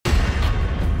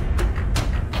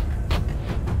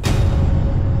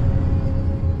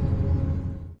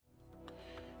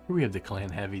we have the clan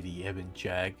heavy, the Ebon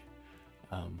Jag.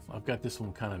 I've got this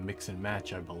one kind of mix and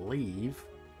match, I believe.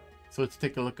 So let's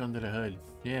take a look under the hood.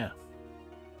 Yeah.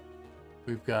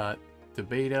 We've got the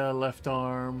beta left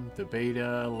arm, the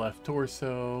beta left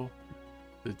torso,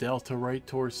 the delta right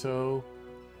torso,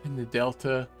 and the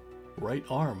delta right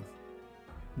arm.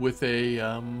 With a,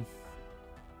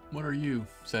 what are you,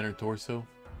 center torso?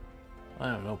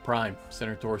 I don't know, prime,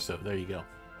 center torso, there you go.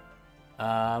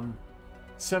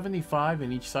 75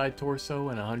 in each side torso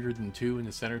and 102 in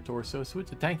the center torso, so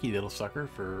it's a tanky little sucker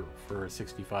for a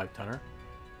 65 tonner.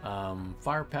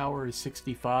 Firepower is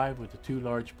 65 with the 2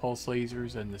 large pulse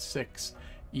lasers and the 6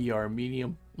 ER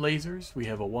medium lasers. We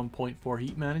have a 1.4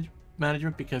 heat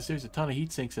management because there's a ton of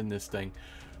heat sinks in this thing.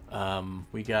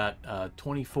 We got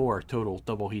 24 total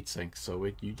double heat sinks, so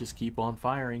you just keep on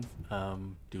firing,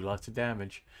 do lots of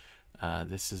damage.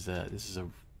 This is a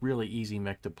really easy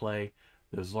mech to play.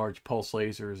 Those large pulse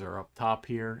lasers are up top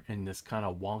here in this kind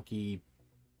of wonky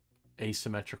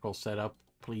asymmetrical setup.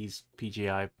 Please,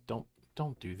 PGI, don't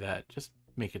do that. Just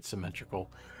make it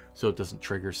symmetrical so it doesn't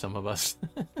trigger some of us.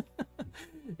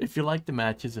 If you like the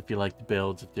matches, if you like the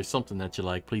builds, if there's something that you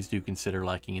like, please do consider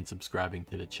liking and subscribing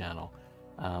to the channel.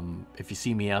 If you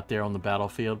see me out there on the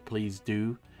battlefield, please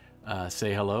do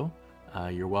say hello.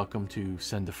 You're welcome to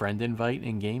send a friend invite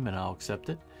in game and I'll accept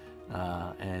it.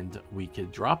 And we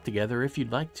could drop together if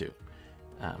you'd like to.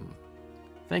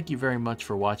 Thank you very much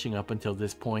for watching up until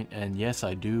this point, and yes,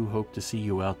 I do hope to see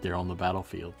you out there on the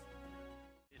battlefield.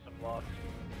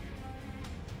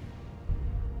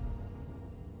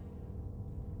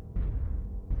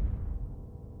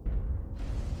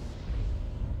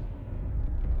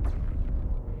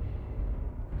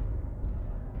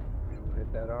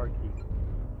 Hit that R key.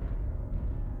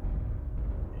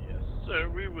 Yes, sir,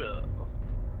 we will.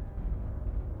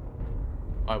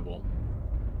 I won't.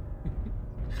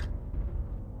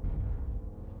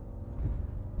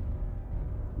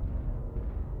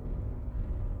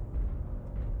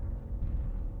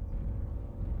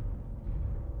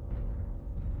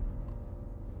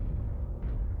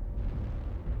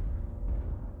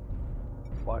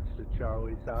 Watch the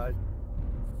Charlie side.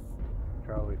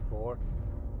 Charlie 4.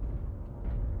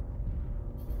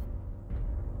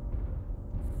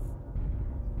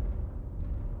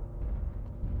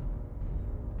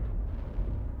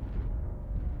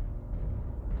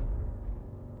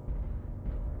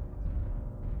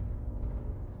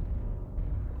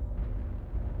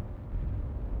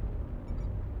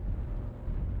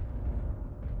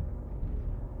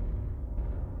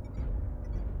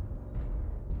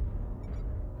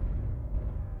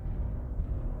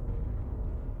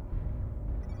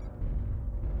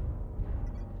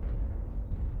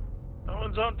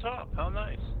 One's on top. How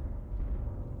nice.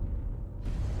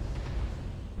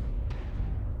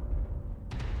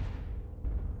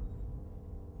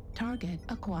 Target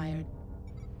acquired.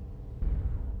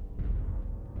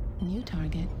 New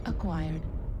target acquired.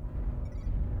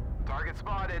 Target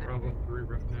spotted. Bravo 3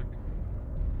 Roughneck.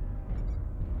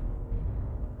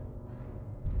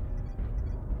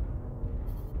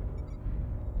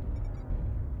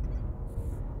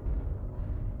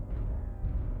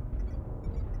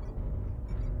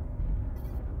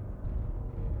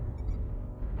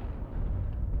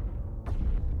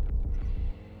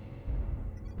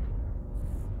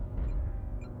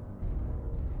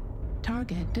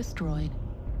 Target destroyed.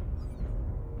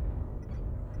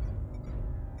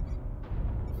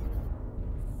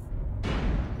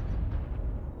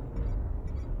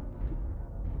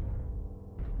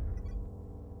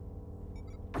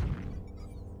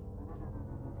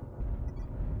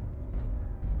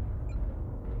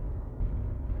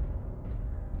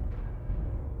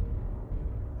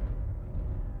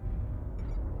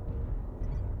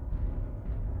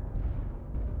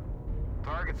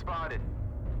 Target spotted.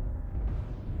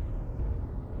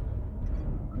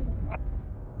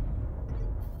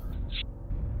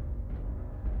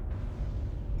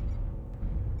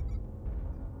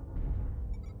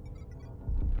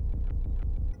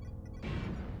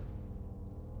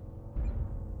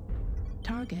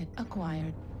 Target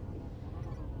acquired.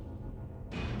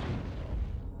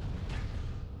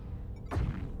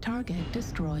 Target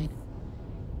destroyed.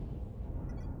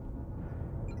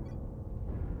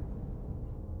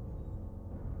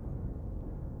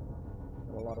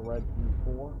 Got a lot of red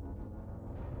C4.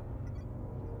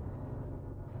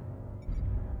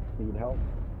 Need help?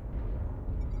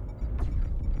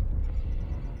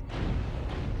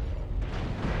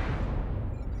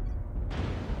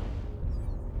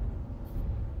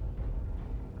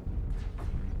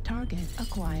 Target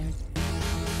acquired.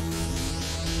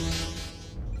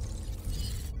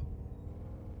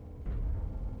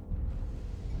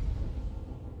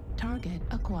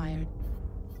 acquired.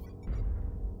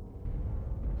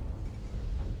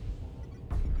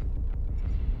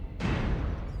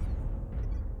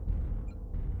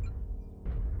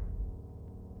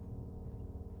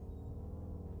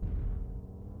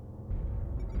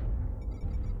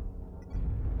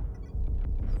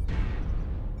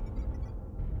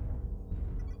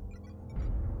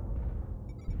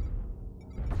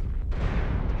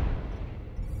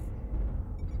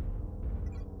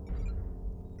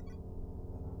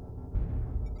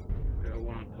 Got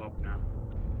one on top now.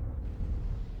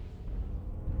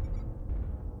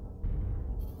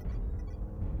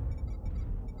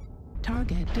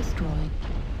 Target destroyed.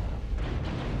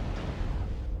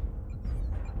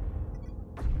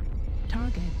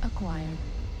 Target acquired.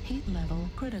 Heat level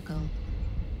critical.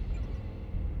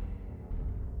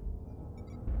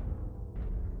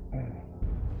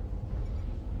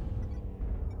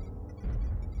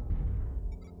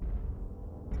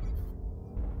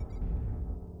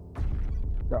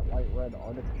 Got light red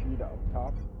Arctic sheet up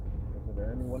top. Is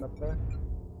there anyone up there?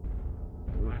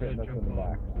 We're hitting us in the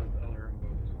back.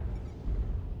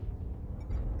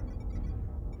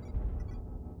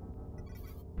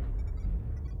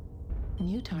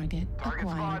 New target Target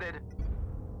acquired. spotted.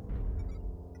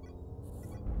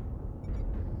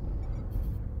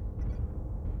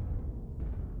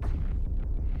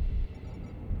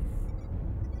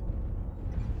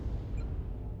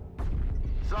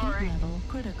 Sorry. Heat level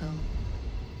critical.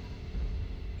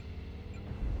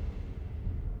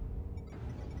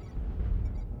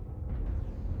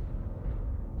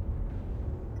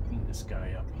 This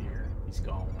guy up here, he's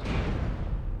gone.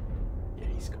 Yeah,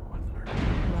 he's gone. All right.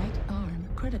 Right arm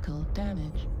critical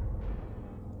damage.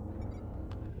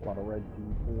 A lot of red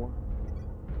D4.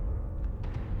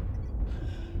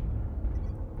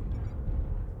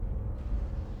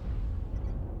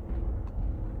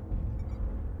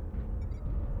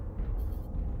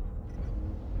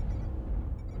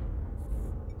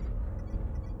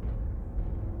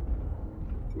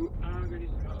 I'm gonna need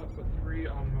some up for 3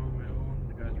 on my own.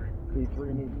 The guys are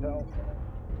E3 needs help.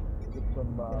 Get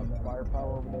some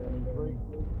firepower over there in E3.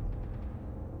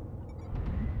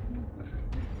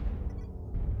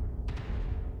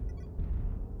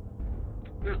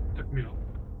 no, took me out.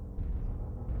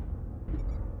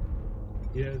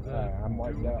 Yeah, I'm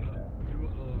wiped out.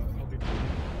 I'll be back.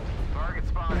 Target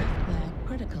spotted. Left leg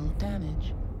critical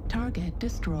damage. Target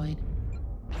destroyed.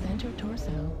 Center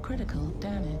torso critical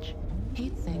damage.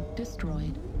 Heat sink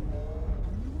destroyed.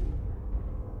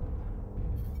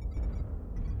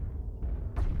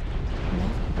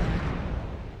 Left leg.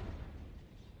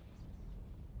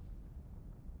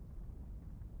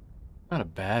 Not a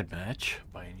bad match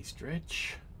by any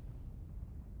stretch.